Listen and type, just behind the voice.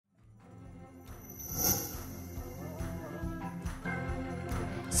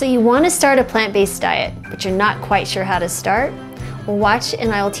So you want to start a plant-based diet, but you're not quite sure how to start? Well, watch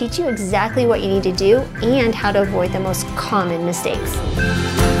and I will teach you exactly what you need to do and how to avoid the most common mistakes.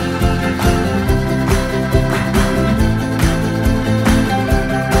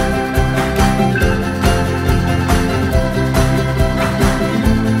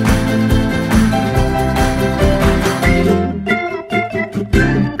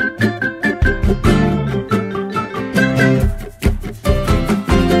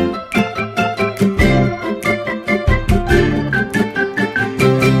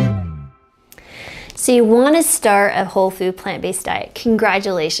 So you want to start a whole food plant-based diet.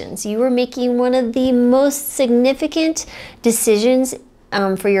 Congratulations, you are making one of the most significant decisions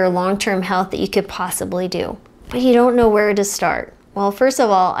for your long-term health that you could possibly do, but you don't know where to start. Well, first of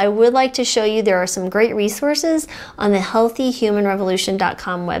all, I would like to show you there are some great resources on the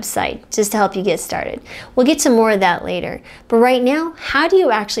healthyhumanrevolution.com website just to help you get started. We'll get to more of that later, but right now, how do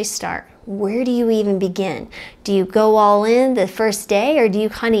you actually start? Where do you even begin? Do you go all in the first day or do you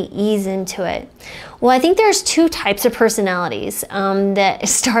kind of ease into it? Well, I think there's two types of personalities that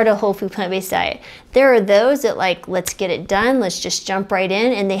start a whole food plant-based diet. There are those that like, let's get it done, let's just jump right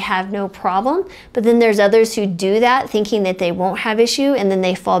in, and they have no problem. But then there's others who do that thinking that they won't have issue, and then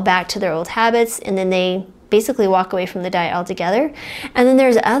they fall back to their old habits, and then they basically walk away from the diet altogether. And then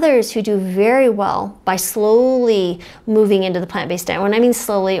there's others who do very well by slowly moving into the plant-based diet. When I mean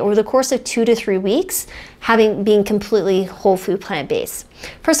slowly, over the course of 2 to 3 weeks, being completely whole food plant-based.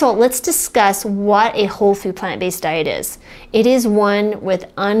 First of all, let's discuss what a whole food plant-based diet is. It is one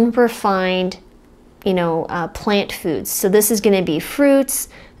with unrefined, plant foods. So this is going to be fruits,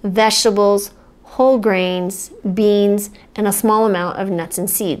 vegetables, whole grains, beans, and a small amount of nuts and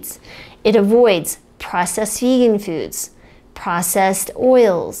seeds. It avoids processed vegan foods, processed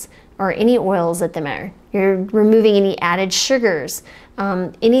oils, or any oils that matter. You're removing any added sugars,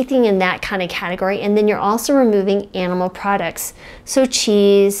 anything in that kind of category, and then you're also removing animal products. So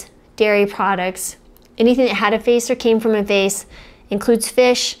cheese, dairy products, anything that had a face or came from a face, includes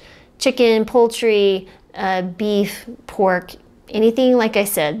fish, chicken, poultry, beef, pork, anything, like I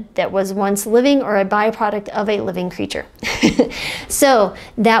said, that was once living or a byproduct of a living creature. So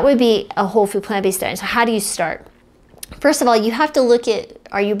that would be a whole food plant-based diet. So how do you start? First of all, you have to look at,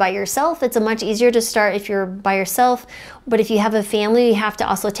 are you by yourself? It's much easier to start if you're by yourself, but if you have a family, you have to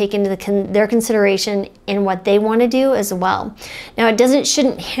also take into their consideration in what they want to do as well. Now, it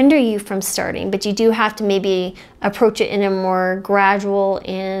shouldn't hinder you from starting, but you do have to maybe approach it in a more gradual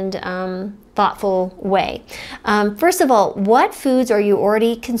and thoughtful way. First of all, what foods are you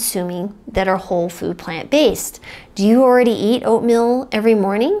already consuming that are whole food plant-based? Do you already eat oatmeal every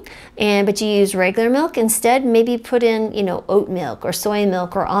morning, but you use regular milk? Instead, maybe put in, oat milk or soy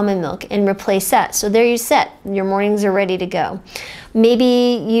milk or almond milk and replace that. So there you set. Your mornings are ready to go.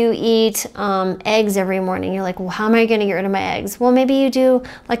 Maybe you eat eggs every morning. You're like, well, how am I going to get rid of my eggs? Well, maybe you do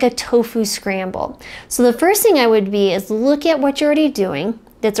like a tofu scramble. So the first thing I would be is look at what you're already doing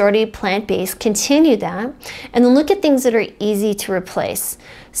that's already plant-based, continue that, and then look at things that are easy to replace.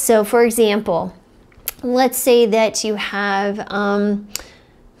 So for example, let's say that you have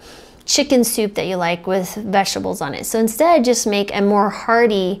chicken soup that you like with vegetables on it. So instead, just make a more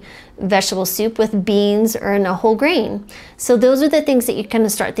hearty vegetable soup with beans or in a whole grain. So those are the things that you kind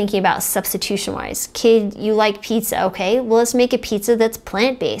of start thinking about substitution-wise. Kid, you like pizza, okay? Well, let's make a pizza that's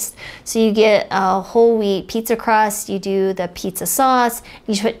plant-based. So you get a whole wheat pizza crust, you do the pizza sauce,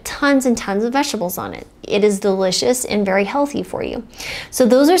 you put tons and tons of vegetables on it. It is delicious and very healthy for you. So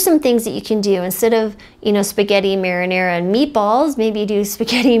those are some things that you can do. Instead of, spaghetti marinara and meatballs, maybe you do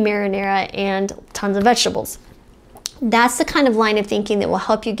spaghetti marinara and tons of vegetables. That's the kind of line of thinking that will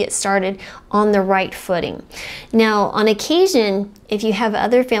help you get started on the right footing. Now, on occasion, if you have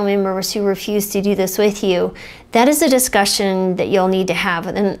other family members who refuse to do this with you, that is a discussion that you'll need to have.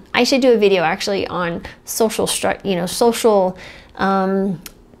 And I should do a video actually on social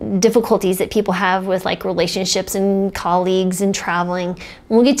difficulties that people have with like relationships and colleagues and traveling.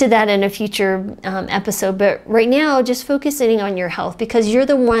 We'll get to that in a future episode, but right now just focusing on your health, because you're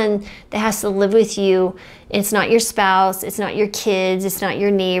the one that has to live with you. It's not your spouse, it's not your kids, it's not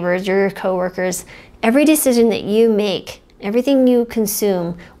your neighbors, your coworkers. Every decision that you make, everything you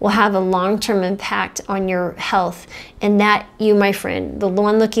consume will have a long-term impact on your health, and that you, my friend, the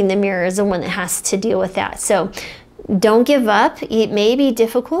one looking in the mirror, is the one that has to deal with that. So don't give up. It may be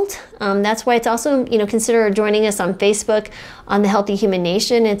difficult. That's why it's also, consider joining us on Facebook on the Healthy Human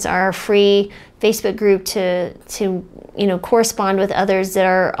Nation. It's our free Facebook group to correspond with others that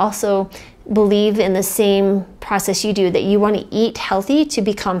are also believe in the same process you do, that you want to eat healthy to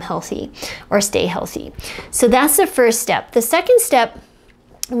become healthy or stay healthy. So that's the first step. The second step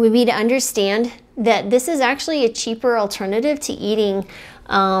would be to understand that this is actually a cheaper alternative to eating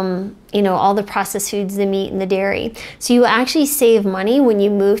you know, all the processed foods, the meat and the dairy. So you actually save money when you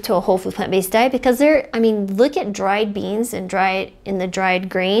move to a whole food plant-based diet, because they're, I mean, look at dried beans and the dried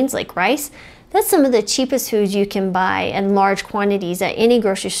grains like rice. That's some of the cheapest foods you can buy in large quantities at any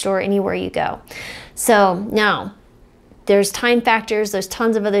grocery store, anywhere you go. So now, there's time factors, there's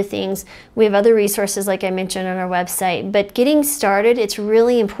tons of other things. We have other resources like I mentioned on our website, but getting started, it's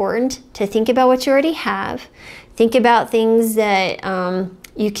really important to think about what you already have. Think about things that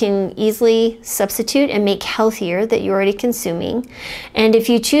you can easily substitute and make healthier that you're already consuming. And if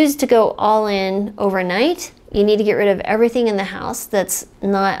you choose to go all in overnight, you need to get rid of everything in the house that's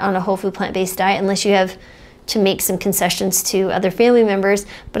not on a whole food plant-based diet, unless you have to make some concessions to other family members.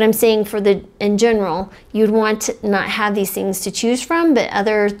 But I'm saying in general, you'd want to not have these things to choose from, but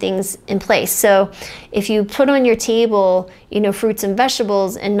other things in place. So if you put on your table, you know, fruits and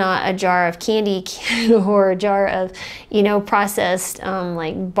vegetables and not a jar of candy or a jar of, you know, processed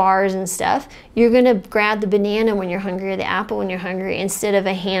like bars and stuff, you're gonna grab the banana when you're hungry or the apple when you're hungry instead of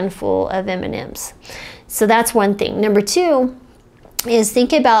a handful of M&Ms. So that's one thing. Number two is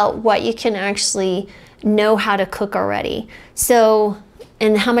think about what you can actually know how to cook already. So,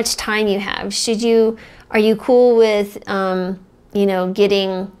 and how much time you have. Are you cool with, you know,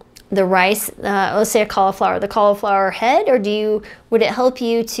 getting the rice, let's say the cauliflower head, or would it help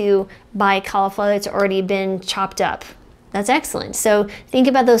you to buy cauliflower that's already been chopped up? That's excellent. So think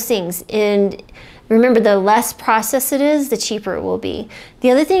about those things. And remember, the less processed it is, the cheaper it will be. The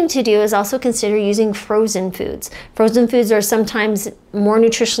other thing to do is also consider using frozen foods. Frozen foods are sometimes more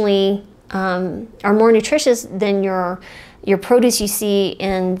nutritionally are more nutritious than your produce you see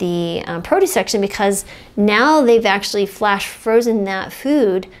in the produce section, because now they've actually flash frozen that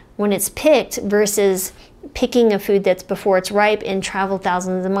food when it's picked versus picking a food that's before it's ripe and travel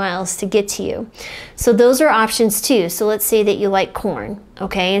thousands of miles to get to you. So those are options too. So let's say that you like corn,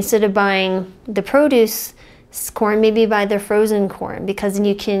 okay? Instead of buying the produce corn, maybe buy the frozen corn, because then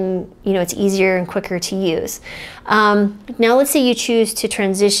you can, you know, it's easier and quicker to use. Now let's say you choose to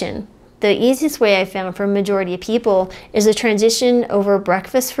transition. The easiest way I found for a majority of people is to transition over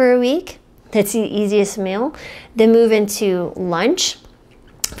breakfast for a week. That's the easiest meal. Then move into lunch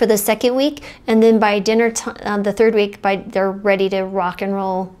for the second week, and then by dinner, the third week, they're ready to rock and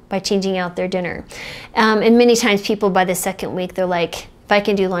roll by changing out their dinner. And many times people by the second week, they're like, if I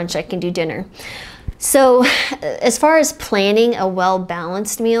can do lunch, I can do dinner. So as far as planning a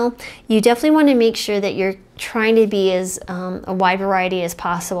well-balanced meal, you definitely want to make sure that you're trying to be as a wide variety as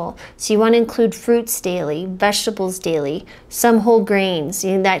possible. So you want to include fruits daily, vegetables daily, some whole grains.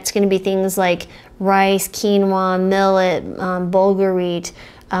 You know, that's going to be things like rice, quinoa, millet, bulgur wheat,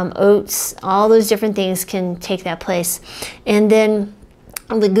 oats. All those different things can take that place. And then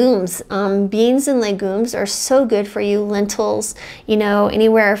legumes, beans and legumes are so good for you. Lentils, you know,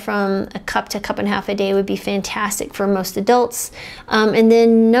 anywhere from a cup to a cup and a half a day would be fantastic for most adults. And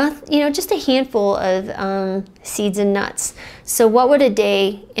then, you know, just a handful of seeds and nuts. So what would a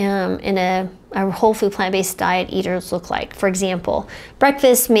day in a whole food plant-based diet eaters look like? For example,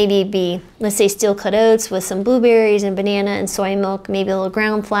 breakfast maybe be, let's say, steel cut oats with some blueberries and banana and soy milk, maybe a little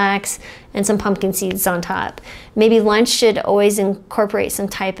ground flax and some pumpkin seeds on top. Maybe lunch should always incorporate some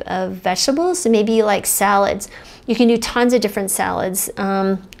type of vegetables. So maybe you like salads. You can do tons of different salads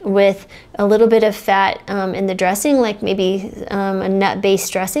with a little bit of fat in the dressing, like maybe a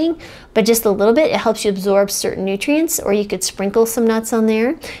nut-based dressing, but just a little bit. It helps you absorb certain nutrients, or you could sprinkle some nuts on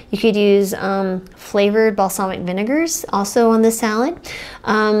there. You could use flavored balsamic vinegars also on the salad.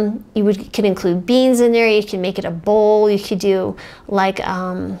 You could include beans in there. You can make it a bowl. You could do like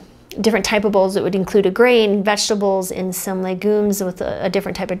different type of bowls that would include a grain, vegetables, and some legumes with a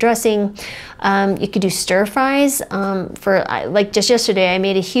different type of dressing. You could do stir fries. Like just yesterday, I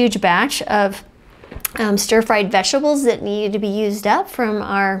made a huge batch of stir-fried vegetables that needed to be used up from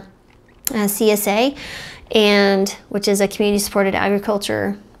our CSA, which is a community-supported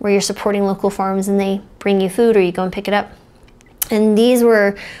agriculture where you're supporting local farms and they bring you food or you go and pick it up. And these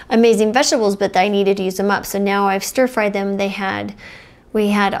were amazing vegetables, but I needed to use them up. So now I've stir-fried them. We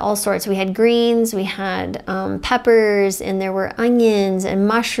had all sorts. We had greens, we had peppers, and there were onions and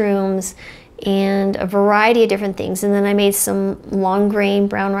mushrooms and a variety of different things. And then I made some long grain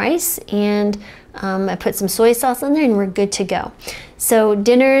brown rice, and I put some soy sauce in there, and we're good to go. So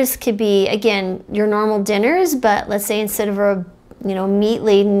dinners could be, again, your normal dinners, but let's say instead of a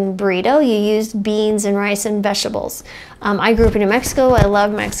meat-laden burrito, you used beans and rice and vegetables. I grew up in New Mexico. I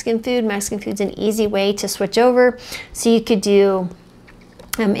love Mexican food. Mexican food's an easy way to switch over. So you could do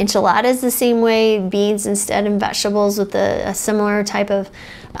Enchiladas the same way, beans instead of vegetables with a similar type of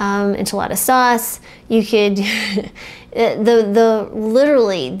enchilada sauce. You could,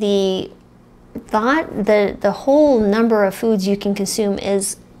 literally the whole number of foods you can consume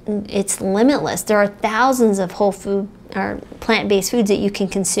it's limitless. There are thousands of whole food or plant-based foods that you can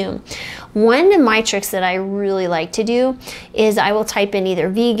consume. One of my tricks that I really like to do is I will type in either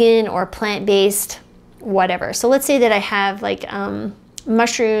vegan or plant-based, whatever. So let's say that I have like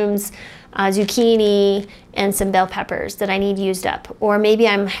mushrooms, zucchini, and some bell peppers that I need used up. Or maybe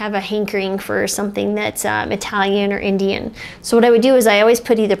I have a hankering for something that's Italian or Indian. So what I would do is I always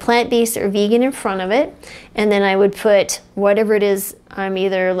put either plant-based or vegan in front of it, and then I would put whatever it is I'm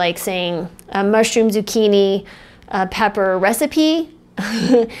either like saying a mushroom, zucchini, pepper recipe,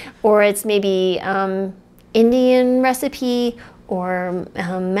 or it's maybe Indian recipe, or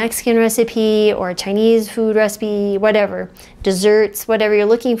Mexican recipe, or Chinese food recipe, whatever, desserts, whatever you're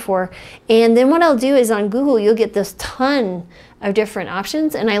looking for. And then what I'll do is on Google, you'll get this ton of different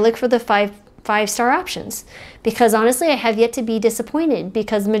options, and I look for the five-star options, because honestly, I have yet to be disappointed,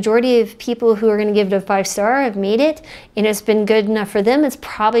 because the majority of people who are gonna give it a 5-star have made it, and it's been good enough for them, it's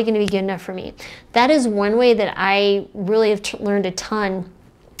probably gonna be good enough for me. That is one way that I really have learned a ton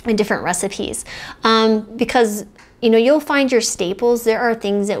in different recipes, because you know, you'll find your staples. There are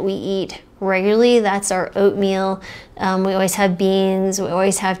things that we eat regularly. That's our oatmeal. We always have beans. We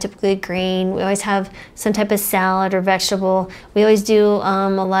always have typically grain. We always have some type of salad or vegetable. We always do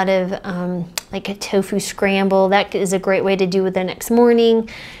a lot of like a tofu scramble. That is a great way to do it the next morning.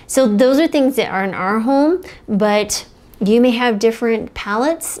 So those are things that are in our home, but you may have different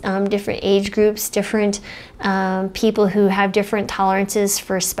palates, different age groups, different people who have different tolerances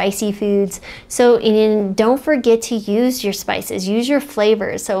for spicy foods. So don't forget to use your spices, use your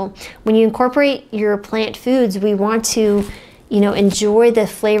flavors. So when you incorporate your plant foods, we want to, enjoy the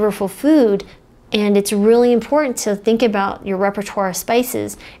flavorful food. And it's really important to think about your repertoire of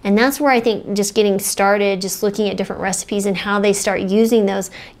spices. And that's where I think just getting started, just looking at different recipes and how they start using those,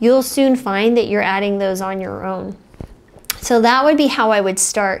 you'll soon find that you're adding those on your own. So that would be how I would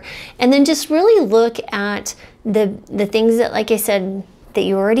start. And then just really look at the things that, like I said, that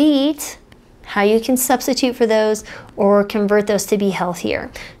you already eat, how you can substitute for those or convert those to be healthier.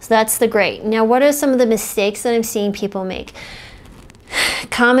 So that's the great. Now, what are some of the mistakes that I'm seeing people make?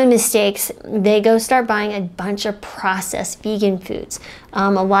 Common mistakes, they go start buying a bunch of processed vegan foods. A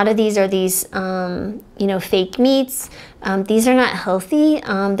lot of these are fake meats. These are not healthy.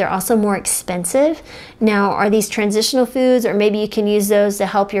 They're also more expensive. Now, are these transitional foods, or maybe you can use those to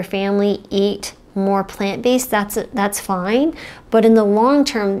help your family eat more plant-based? That's fine. But in the long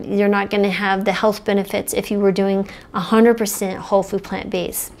term, you're not going to have the health benefits if you were doing 100% whole food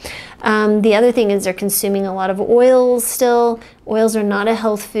plant-based. The other thing is they're consuming a lot of oils still. Oils are not a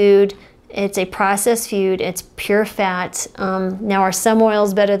health food. It's a processed food. It's pure fat. Now, are some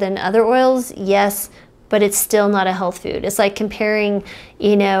oils better than other oils? Yes, but it's still not a health food. It's like comparing,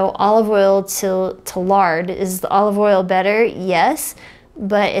 olive oil to lard. Is the olive oil better? Yes,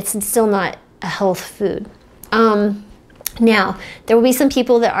 but it's still not a health food. Now, there will be some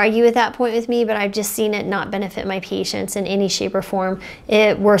people that argue at that point with me, but I've just seen it not benefit my patients in any shape or form.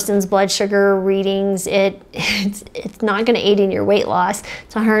 It worsens blood sugar readings. It's not going to aid in your weight loss.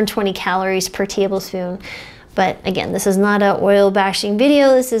 It's 120 calories per tablespoon. But again, this is not an oil bashing video.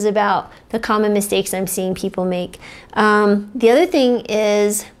 This is about the common mistakes I'm seeing people make. The other thing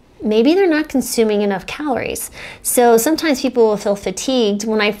is, maybe they're not consuming enough calories. So sometimes people will feel fatigued.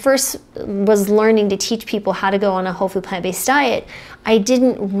 When I first was learning to teach people how to go on a whole food plant-based diet, I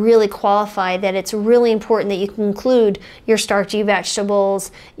didn't really qualify that it's really important that you can include your starchy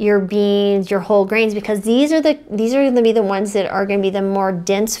vegetables, your beans, your whole grains, because these are going to be the ones that are going to be the more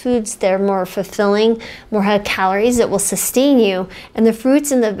dense foods. They're more fulfilling, more have calories that will sustain you. And the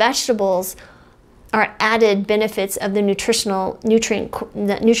fruits and the vegetables are added benefits of the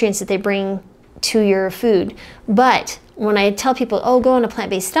nutrients that they bring to your food. But when I tell people, oh, go on a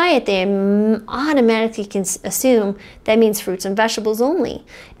plant-based diet, they automatically can assume that means fruits and vegetables only.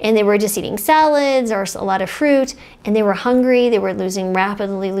 And they were just eating salads or a lot of fruit, and they were hungry, they were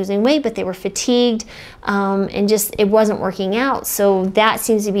rapidly losing weight, but they were fatigued, and just it wasn't working out. So that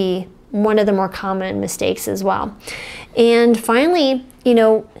seems to be one of the more common mistakes as well. And finally,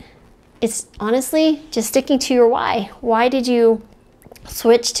 it's honestly just sticking to your why. Why did you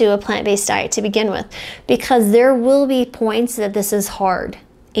switch to a plant-based diet to begin with? Because there will be points that this is hard.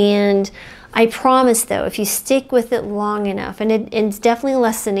 And I promise though, if you stick with it long enough, and it's definitely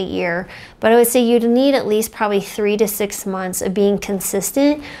less than a year, but I would say you'd need at least probably 3 to 6 months of being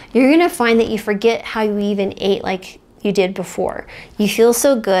consistent. You're gonna find that you forget how you even ate like you did before. You feel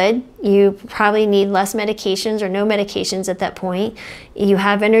so good. You probably need less medications or no medications at that point. You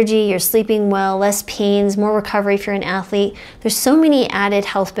have energy, you're sleeping well, less pains, more recovery if you're an athlete. There's so many added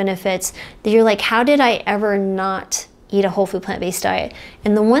health benefits that you're like, how did I ever not eat a whole food plant-based diet?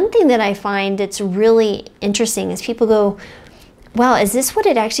 And the one thing that I find that's really interesting is people go, wow, is this what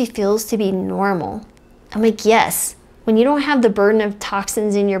it actually feels to be normal? I'm like, yes. When you don't have the burden of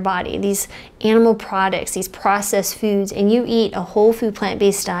toxins in your body, these animal products, these processed foods, and you eat a whole food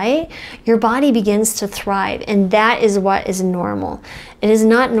plant-based diet, your body begins to thrive, and that is what is normal. It is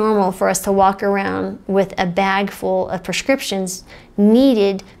not normal for us to walk around with a bag full of prescriptions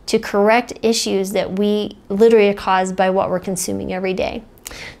needed to correct issues that we literally are caused by what we're consuming every day.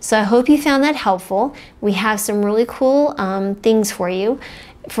 So I hope you found that helpful. We have some really cool things for you.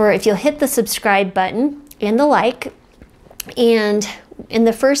 If you'll hit the subscribe button and the like, and in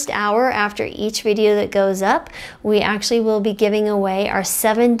the first hour after each video that goes up, we actually will be giving away our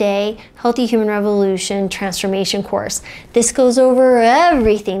 7-day Healthy Human Revolution transformation course. This goes over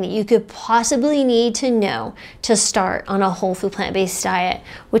everything that you could possibly need to know to start on a whole food plant-based diet.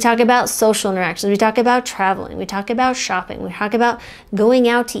 We talk about social interactions, we talk about traveling, we talk about shopping, we talk about going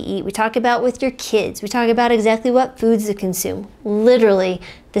out to eat, we talk about with your kids, we talk about exactly what foods to consume. Literally,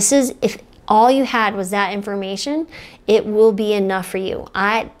 this is, if all you had was that information, it will be enough for you.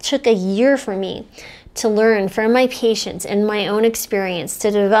 It took a year for me to learn from my patients and my own experience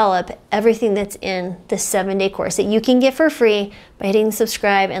to develop everything that's in this 7-day course that you can get for free by hitting the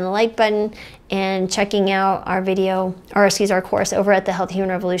subscribe and the like button and checking out our video, or excuse, our course over at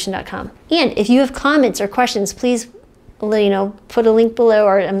thehealthyhumanrevolution.com. And if you have comments or questions, please put a link below,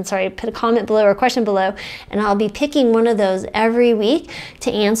 or I'm sorry, put a comment below or a question below, and I'll be picking one of those every week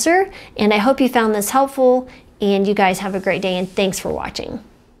to answer. And I hope you found this helpful, and you guys have a great day, and thanks for watching.